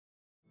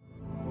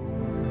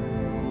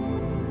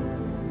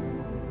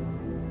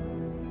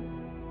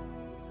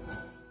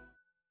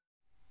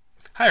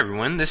Hi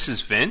everyone, this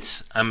is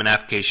Vince. I'm an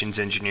applications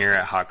engineer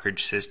at Hawkridge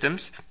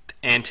Systems,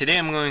 and today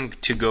I'm going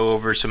to go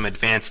over some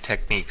advanced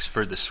techniques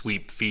for the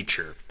sweep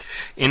feature.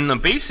 In the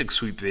basic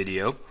sweep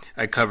video,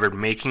 I covered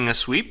making a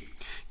sweep,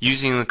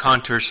 using the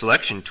contour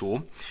selection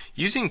tool,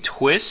 using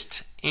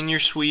twist in your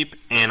sweep,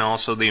 and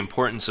also the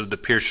importance of the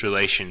pierce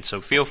relation. So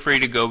feel free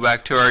to go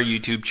back to our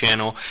YouTube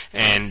channel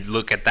and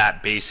look at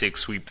that basic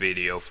sweep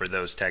video for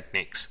those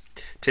techniques.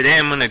 Today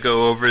I'm going to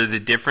go over the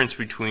difference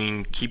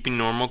between keeping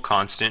normal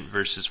constant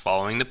versus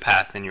following the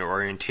path in your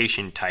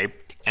orientation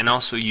type, and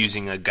also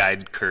using a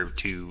guide curve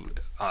to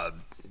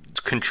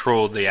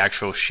control the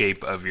actual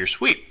shape of your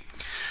sweep.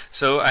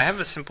 So I have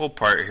a simple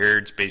part here.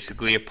 It's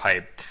basically a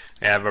pipe.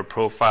 I have a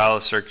profile,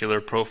 a circular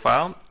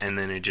profile, and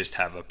then I just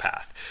have a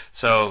path.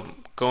 So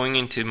going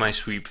into my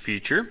sweep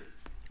feature,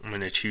 I'm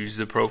going to choose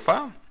the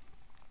profile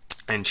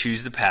and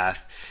choose the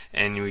path,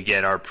 and we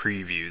get our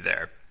preview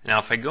there. Now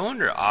if I go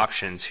under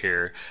options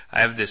here,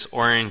 I have this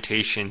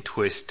orientation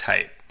twist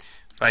type.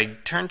 If I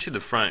turn to the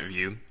front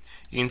view,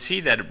 you can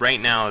see that right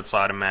now it's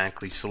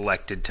automatically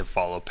selected to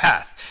follow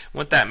path.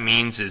 What that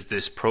means is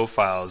this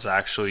profile is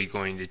actually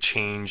going to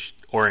change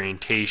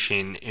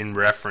orientation in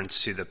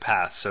reference to the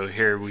path. So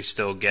here we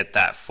still get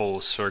that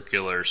full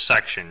circular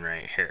section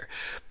right here.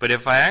 But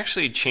if I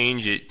actually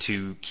change it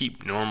to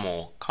keep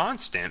normal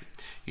constant,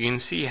 you can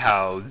see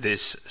how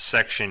this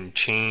section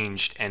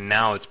changed, and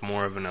now it's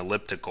more of an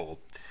elliptical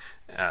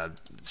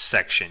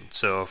section.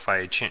 So if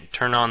I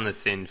turn on the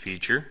thin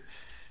feature,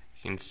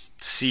 you can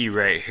see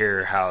right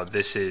here how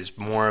this is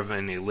more of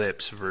an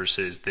ellipse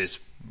versus this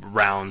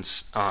round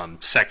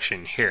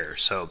section here.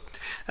 So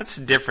that's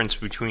the difference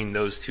between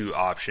those two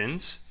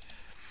options.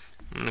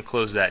 I'm going to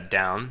close that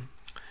down,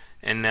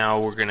 and now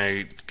we're going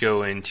to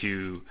go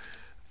into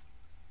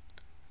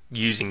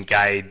using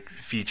guide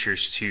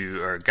features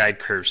or guide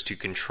curves to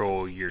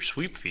control your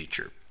sweep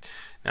feature.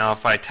 Now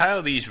if I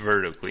tile these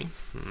vertically,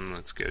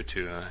 let's go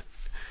to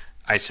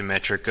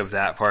isometric of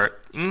that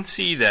part, you can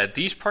see that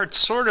these parts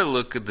sort of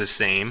look the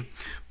same,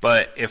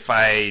 but if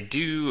I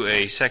do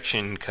a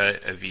section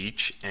cut of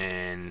each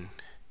and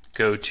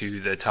go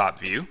to the top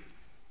view,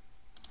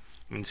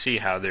 you can see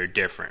how they're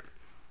different.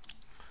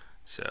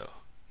 So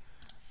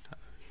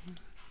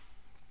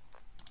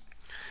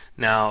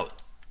now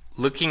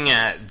looking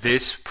at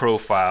this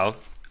profile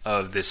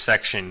of this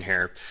section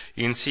here,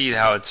 you can see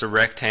how it's a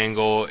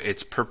rectangle,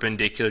 it's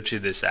perpendicular to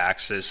this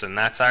axis, and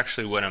that's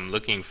actually what I'm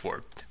looking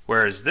for.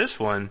 Whereas this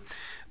one,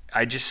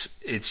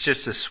 it's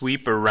just a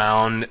sweep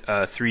around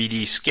a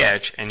 3D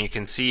sketch, and you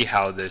can see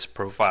how this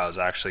profile is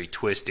actually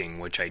twisting,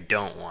 which I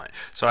don't want.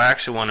 So I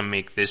actually want to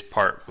make this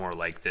part more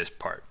like this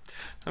part.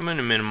 So I'm going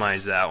to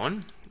minimize that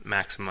one,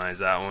 maximize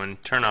that one,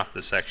 turn off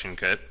the section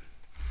cut,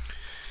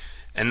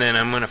 and then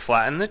I'm going to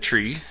flatten the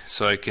tree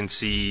so I can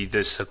see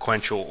the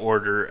sequential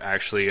order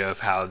actually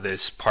of how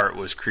this part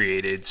was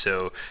created.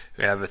 So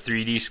we have a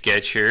 3D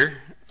sketch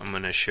here. I'm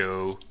going to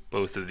show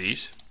both of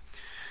these.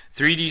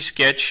 3D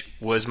sketch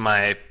was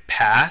my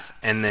path,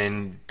 and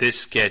then this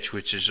sketch,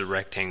 which is a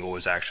rectangle,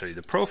 was actually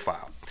the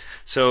profile.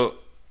 So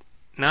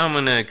now I'm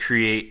going to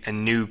create a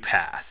new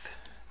path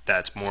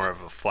that's more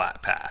of a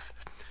flat path.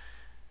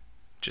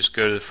 Just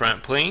go to the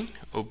front plane,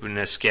 open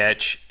a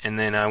sketch, and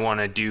then I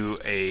want to do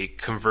a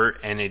convert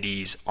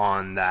entities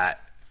on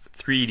that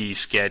 3D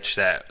sketch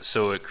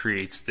so it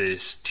creates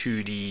this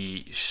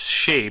 2D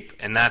shape,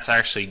 and that's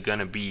actually going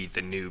to be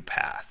the new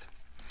path.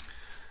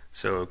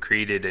 So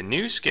created a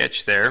new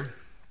sketch there,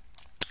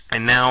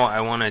 and now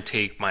I want to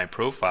take my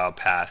profile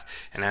path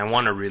and I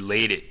want to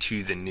relate it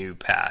to the new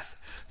path.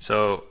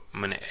 So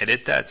I'm going to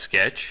edit that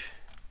sketch,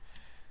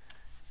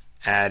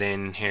 add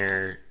in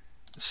here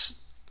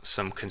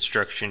some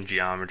construction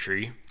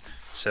geometry.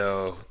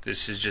 So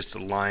this is just a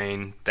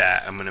line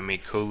that I'm going to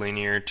make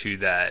collinear to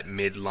that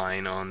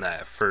midline on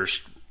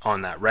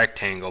that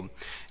rectangle,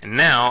 and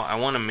now I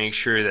want to make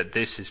sure that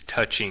this is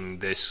touching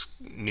this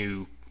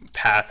new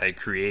path I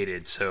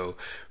created. So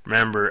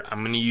remember,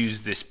 I'm going to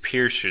use this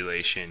pierce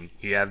relation.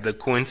 You have the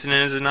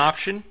coincident as an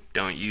option,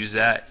 don't use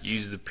that,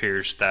 use the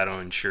pierce.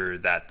 That'll ensure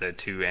that the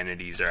two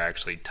entities are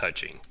actually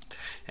touching.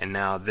 And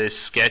now this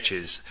sketch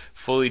is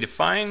fully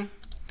defined,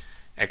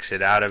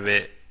 exit out of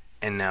it,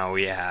 and now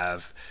we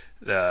have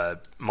the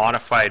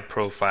modified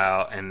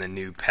profile and the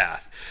new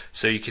path.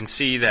 So you can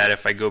see that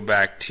if I go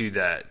back to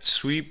that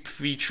sweep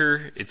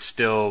feature, it's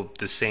still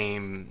the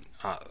same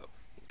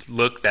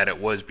look that it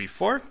was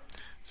before.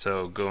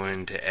 So go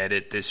in to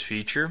edit this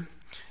feature,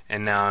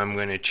 and now I'm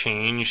going to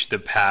change the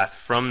path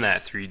from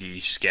that 3D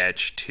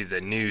sketch to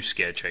the new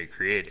sketch I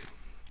created.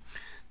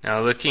 Now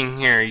looking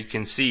here, you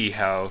can see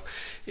how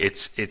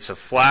it's a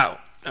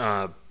flat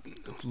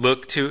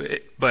look to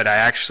it, but I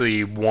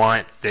actually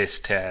want this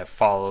to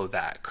follow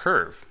that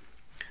curve.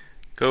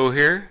 Go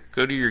here,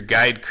 go to your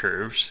guide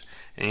curves,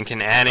 and you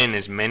can add in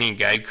as many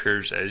guide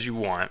curves as you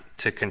want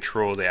to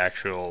control the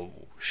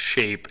actual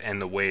shape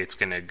and the way it's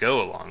going to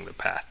go along the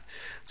path.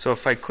 So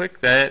if I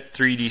click that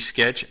 3D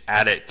sketch,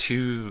 add it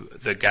to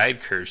the guide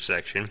curve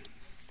section,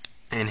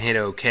 and hit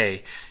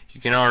OK,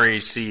 you can already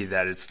see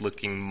that it's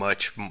looking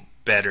much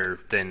better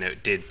than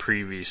it did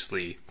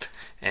previously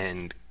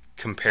and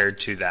compared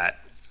to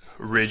that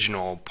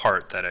original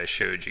part that I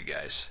showed you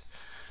guys.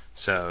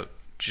 So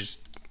just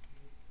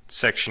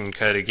section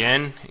cut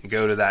again,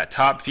 go to that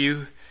top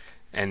view,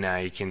 and now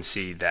you can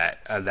see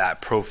that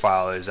that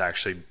profile is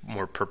actually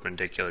more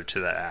perpendicular to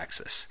that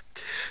axis.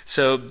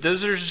 So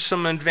those are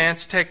some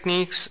advanced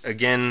techniques.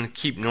 Again,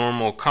 keep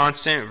normal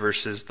constant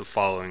versus the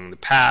following the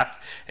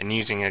path, and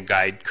using a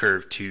guide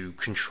curve to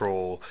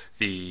control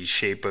the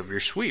shape of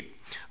your sweep.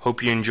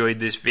 Hope you enjoyed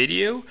this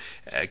video.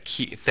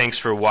 Thanks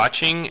for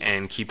watching,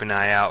 and keep an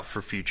eye out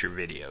for future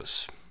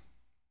videos.